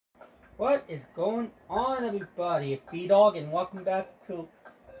What is going on, everybody? It's B-Dawg, and welcome back to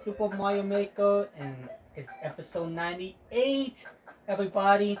Super Mario Maker, and it's episode 98,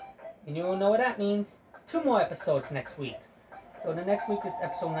 everybody. And you all know what that means. 2 more episodes next week. So the next week is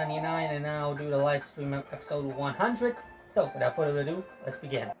episode 99, and then I'll do the live stream of episode 100. So without further ado, let's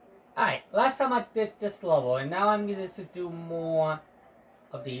begin. Alright, last time I did this level, and now I'm going to do more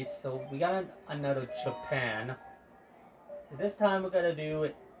of these. So we got another Japan. So this time we're going to do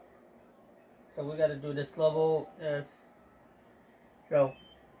it. So we gotta do this level as so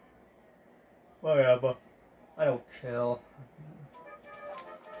whatever. I don't care.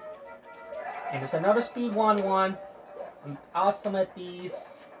 And it's another speed 1-1. I'm awesome at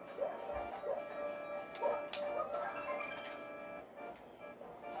these.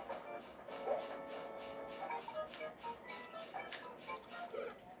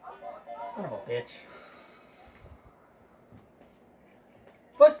 Son of a bitch.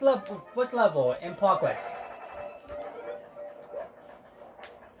 First level in progress.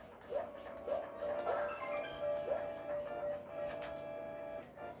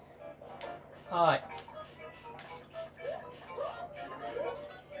 Alright.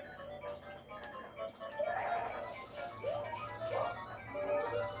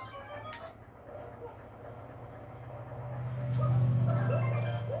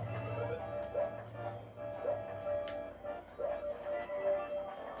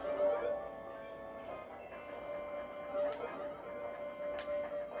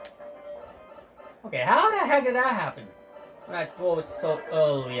 Okay, how the heck did that happen? When I throw it so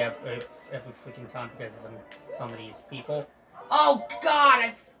early every freaking time because of some of these people. Oh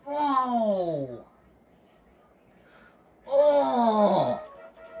God! Oh! Oh!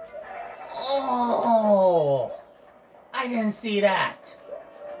 I didn't see that.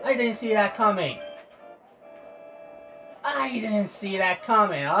 I didn't see that coming. I didn't see that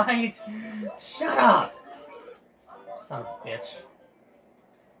coming. Shut up! Son of a bitch.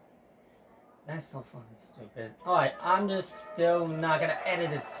 That's so fucking stupid. Alright, I'm just still not gonna edit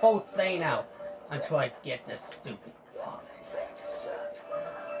this whole thing out until I get this stupid policy I deserve.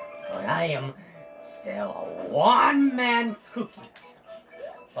 But I am still a one-man cookie.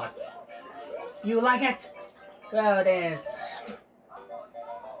 But you like it? Well then,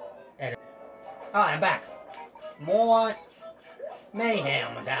 edit. Alright, I'm back. More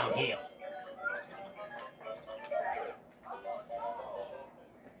mayhem down here.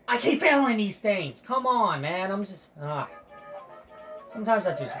 I keep failing these things. Come on, man. I'm just... Sometimes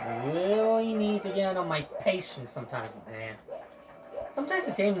I just really need to get on my patience sometimes, man. Sometimes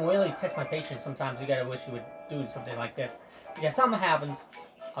the game really tests my patience. Sometimes you gotta wish you would do something like this. Because something happens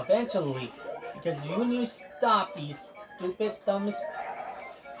eventually. Because when you stop these stupid, dumb...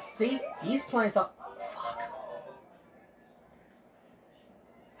 See? These planes are... Fuck.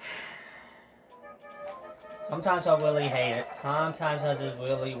 Sometimes I really hate it. Sometimes I just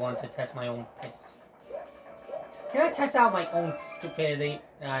really want to test my own pace. Can I test out my own stupidity?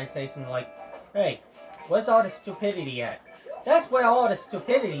 And I say something like, hey, where's all the stupidity at? That's where all the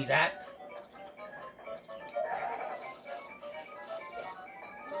stupidity's at.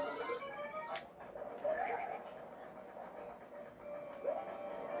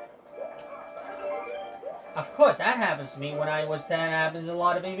 Of course, that happens to me when I was that happens a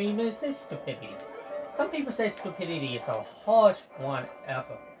lot of maybe this is stupidity. Some people say stupidity is a harsh one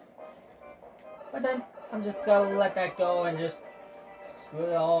ever. But then, I'm just gonna let that go and just screw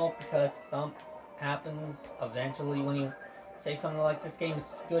it all because some happens eventually when you say something like this game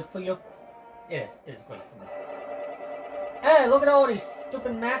is good for you. It is great for me. Hey, look at all these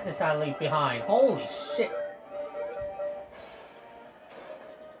stupid madness I leave behind. Holy shit.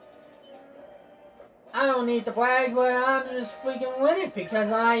 I don't need to brag, but I'm just freaking winning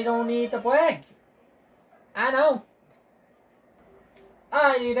because I don't need to brag. I know.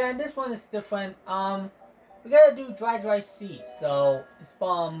 Alrighty then, this one is different. We gotta do Dry Sea, so it's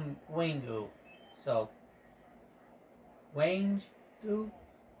from Wii U. So Wii U?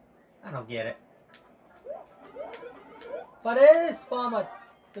 I don't get it. But it is from a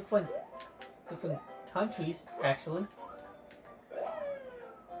different countries, actually.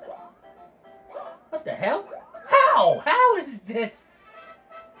 What the hell? How? How is this?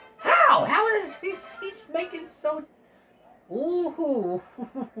 How? How is he's making so... Ooh,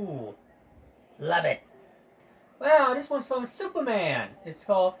 love it. Wow, this one's from Superman. It's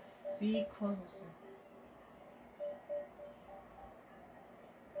called Sea Close.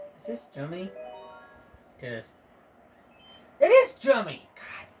 Is this Germany? It is. It is Germany!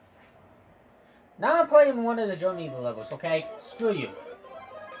 God. Now I'm playing one of the Germany levels, okay? Screw you.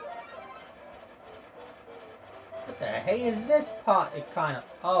 What the heck? Hey, is this pot? It kind of...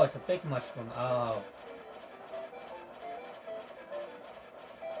 Oh, it's a big mushroom. Oh.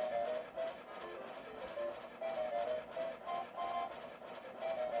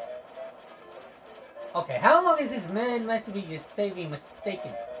 Okay, how long is this man recipe is saving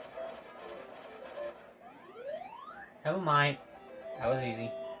mistaken? Never mind. That was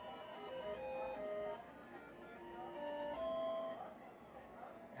easy.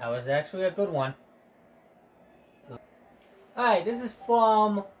 That was actually a good one. Alright, this is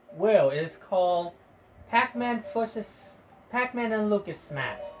from Will. It is called Pac-Man vs. Pac-Man and Lucas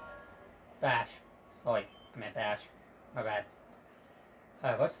Smash. Bash. Sorry, I meant Dash. My bad.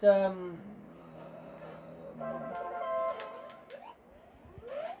 Alright, what's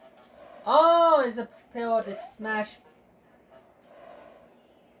Oh, it's a pair of the Smash.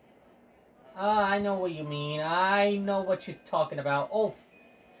 I know what you mean. I know what you're talking about. Oh,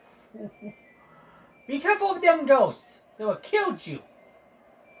 be careful of them ghosts. They will kill you.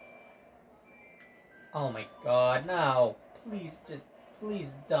 Oh my god, no.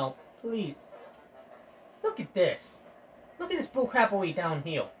 Please don't. Please. Look at this. Look at this bullcrappery down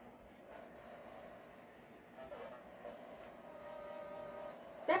here.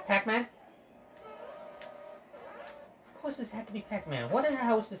 Is that Pac-Man? Of course this had to be Pac-Man. What the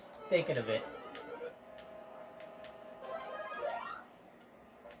hell is this thinking of it?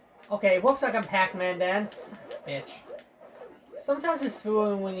 Okay, looks like I'm Pac-Man then. Bitch. Sometimes it's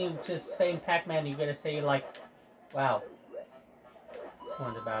fooling when you just say Pac-Man, you gotta say like, wow. This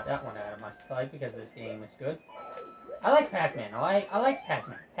one's about that one out of my sight because this game is good. I like Pac-Man. I like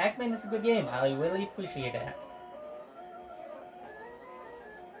Pac-Man. Pac-Man is a good game. I really appreciate that.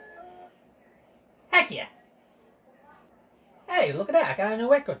 Heck yeah! Hey, look at that. I got a new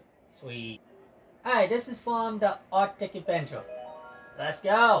record. Sweet. Alright, this is from the Arctic Adventure. Let's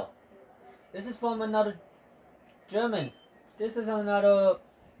go! This is from another German. This is another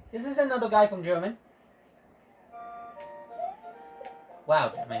guy from German.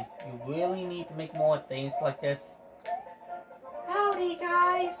 Wow, German. You really need to make more things like this. Howdy,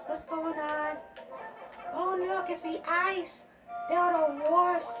 guys. What's going on? Oh, look, it's the ice. They're the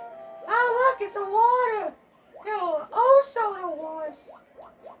worst. Oh, look, it's the water. They're also the worst.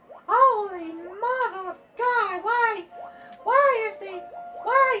 Holy mother of God. Why is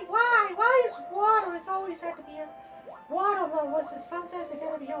water? It's always had to be a water level. Sometimes it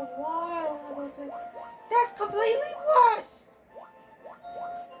gotta be a water level. That's completely worse.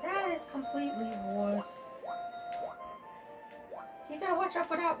 That is completely worse. You gotta watch out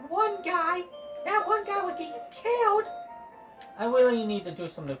for that one guy. That one guy would get you killed. I really need to do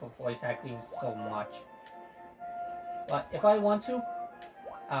something for voice acting so much. But if I want to,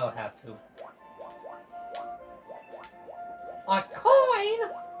 I'll have to. A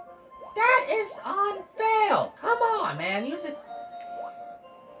coin? That is unfair. Come on, man. You just...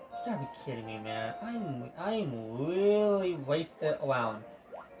 You gotta be kidding me, man. I'm really wasted around.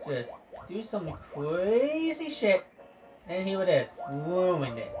 Just do some crazy shit. And here it is.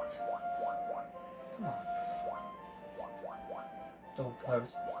 Ruined it. Come on. Don't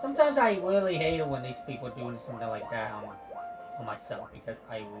curse. Sometimes I really hate it when these people are doing something like that on myself. Because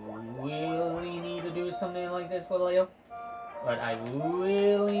I really need to do something like this for Leo. But I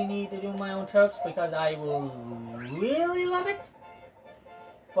really need to do my own chirps because I will really love it.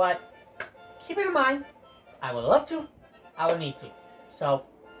 But keep it in mind, I would love to, I would need to. So,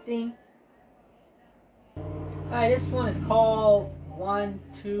 ding. Alright, this one is called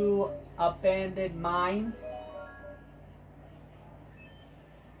 1-2 Abandoned Mines.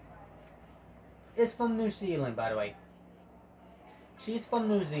 It's from New Zealand, by the way. She's from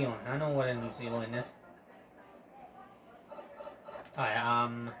New Zealand. I know what a New Zealand is. Alright,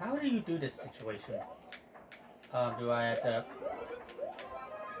 how do you do this situation? Do I have to...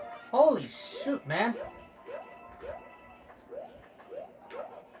 Holy shoot, man!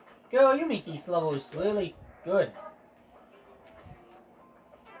 Girl, you make these levels really good.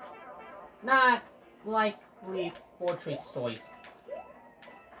 Not like Leaf Fortress stories.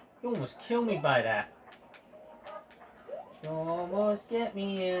 You almost killed me by that. You almost get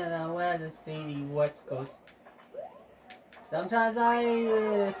me in a weather city, West Coast. Sometimes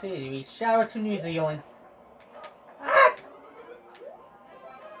I see. Shout out to New Zealand. Ah!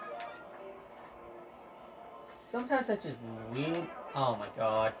 Sometimes I just really... Oh my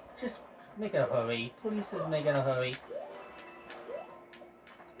god. Just make it a hurry. Please just make it a hurry.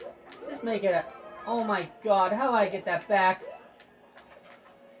 Just make it a... Oh my god. How do I get that back?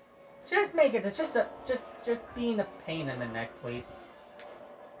 Just make it. It's just a... Just being a pain in the neck, please.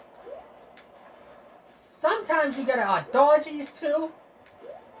 Sometimes you gotta dodgies too.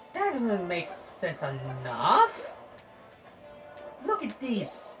 That doesn't make sense enough. Look at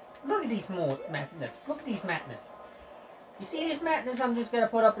these. Look at these more madness. Look at these madness. You see these madness? I'm just gonna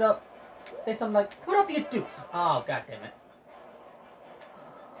put up. Say something like, put up your dukes. Oh, god damn it.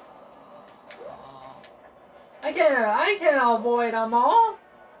 I can't avoid them all.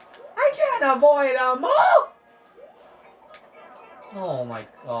 I can't avoid them all. Oh my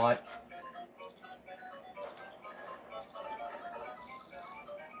god.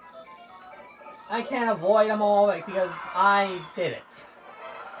 I can't avoid them all because I did it.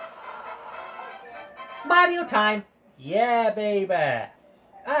 Mario time. Yeah, baby.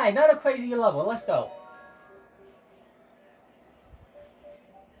 Alright, another crazy level. Let's go.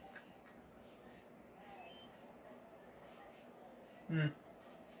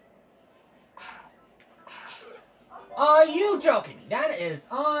 Are you joking me? That is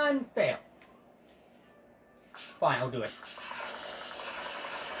unfair. Fine, I'll do it.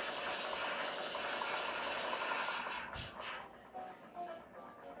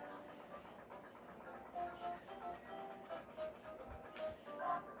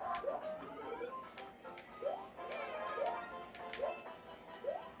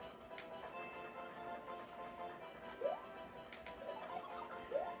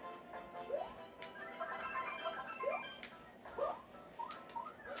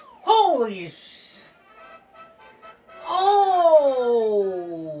 Holy sh... Oh!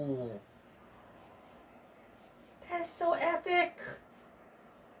 That is so epic!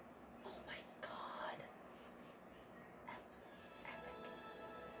 Oh my god. Epic.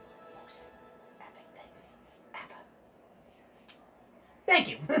 Most epic things ever. Thank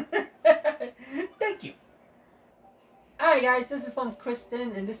you! Thank you! Alright guys, this is from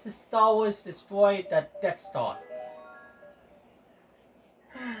Kristen, and this is Star Wars Destroy the Death Star.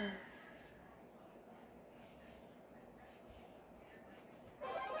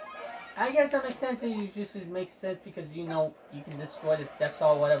 I guess that makes sense. It just makes sense because, you know, you can destroy the Death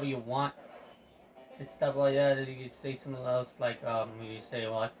Star whatever you want and stuff like that. And you can say something else like, you say,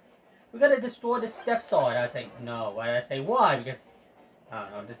 well, we gotta destroy this Death Star. And I say, no. And I say, why? Because, I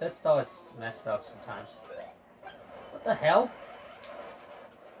don't know, the Death Star is messed up sometimes. What the hell?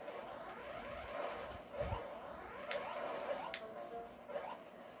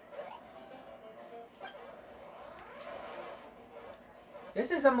 This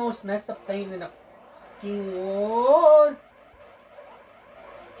is the most messed up thing in the fucking world.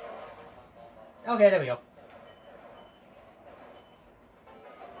 Okay, there we go.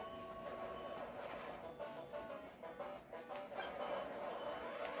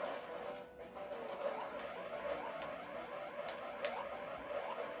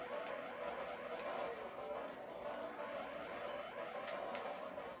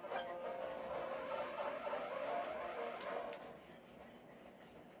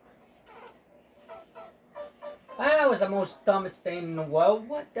 That was the most dumbest thing in the world.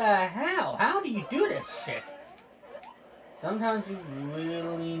 What the hell? How do you do this shit? Sometimes you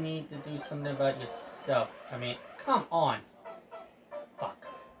really need to do something about yourself. I mean, come on. Fuck.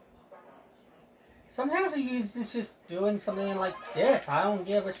 Sometimes you just doing something like this. I don't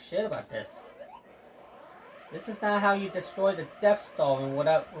give a shit about this. This is not how you destroy the Death Star and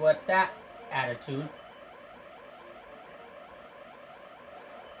with that attitude.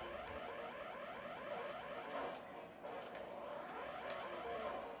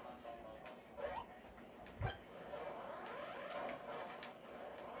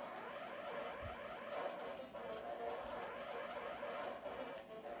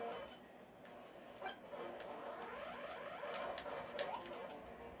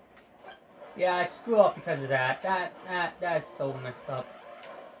 Yeah, I screw up because of that. That's so messed up.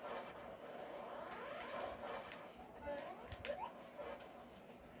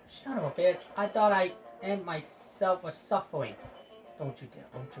 Son of a bitch. I thought I end myself with suffering. Don't you dare,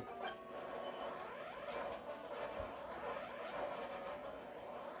 don't you.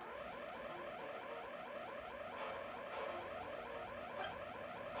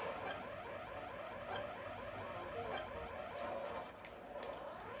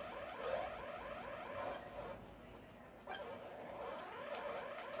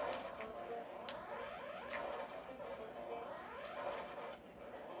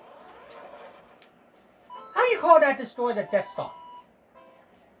 How do you call that destroy the Death Star?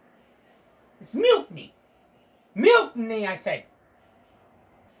 It's mutiny! Mutiny, I said!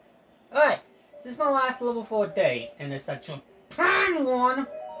 Alright, this is my last level for a day, and it's a Japan one!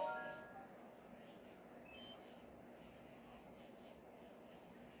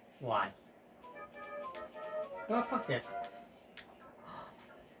 Why? Oh, fuck this.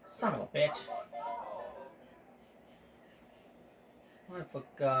 Son of a bitch. I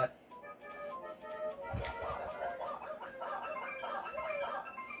forgot.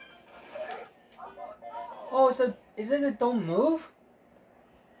 Oh, so is it a don't move?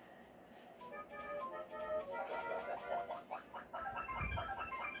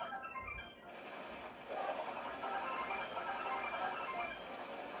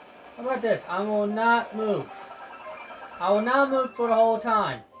 How about this? I will not move. I will not move for the whole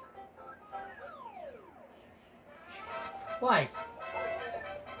time. Jesus Christ.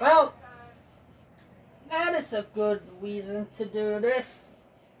 Well, that is a good reason to do this.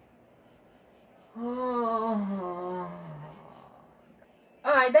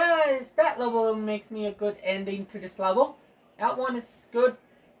 Alright, that level makes me a good ending to this level. That one is good,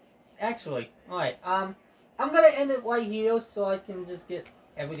 actually. Alright, I'm gonna end it right here so I can just get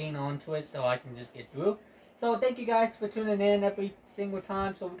everything onto it so I can just get through. So thank you guys for tuning in every single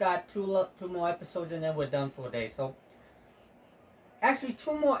time. So we got two more episodes and then we're done for the day. So actually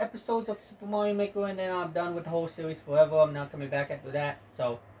 2 more episodes of Super Mario Maker and then I'm done with the whole series forever. I'm not coming back after that.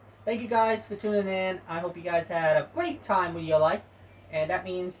 So thank you guys for tuning in. I hope you guys had a great time with your life. And that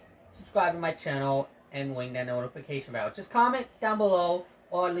means subscribe to my channel and ring that notification bell. Just comment down below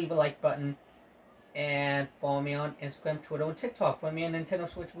or leave a like button. And follow me on Instagram, Twitter, and TikTok. Follow me on Nintendo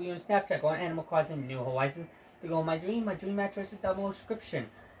Switch, Wii U, and Snapchat. Go on Animal Crossing New Horizons to go on my dream. My dream address is down below in the description.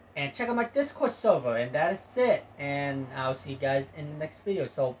 And check out my Discord server. And that is it. And I'll see you guys in the next video.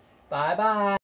 So, bye-bye.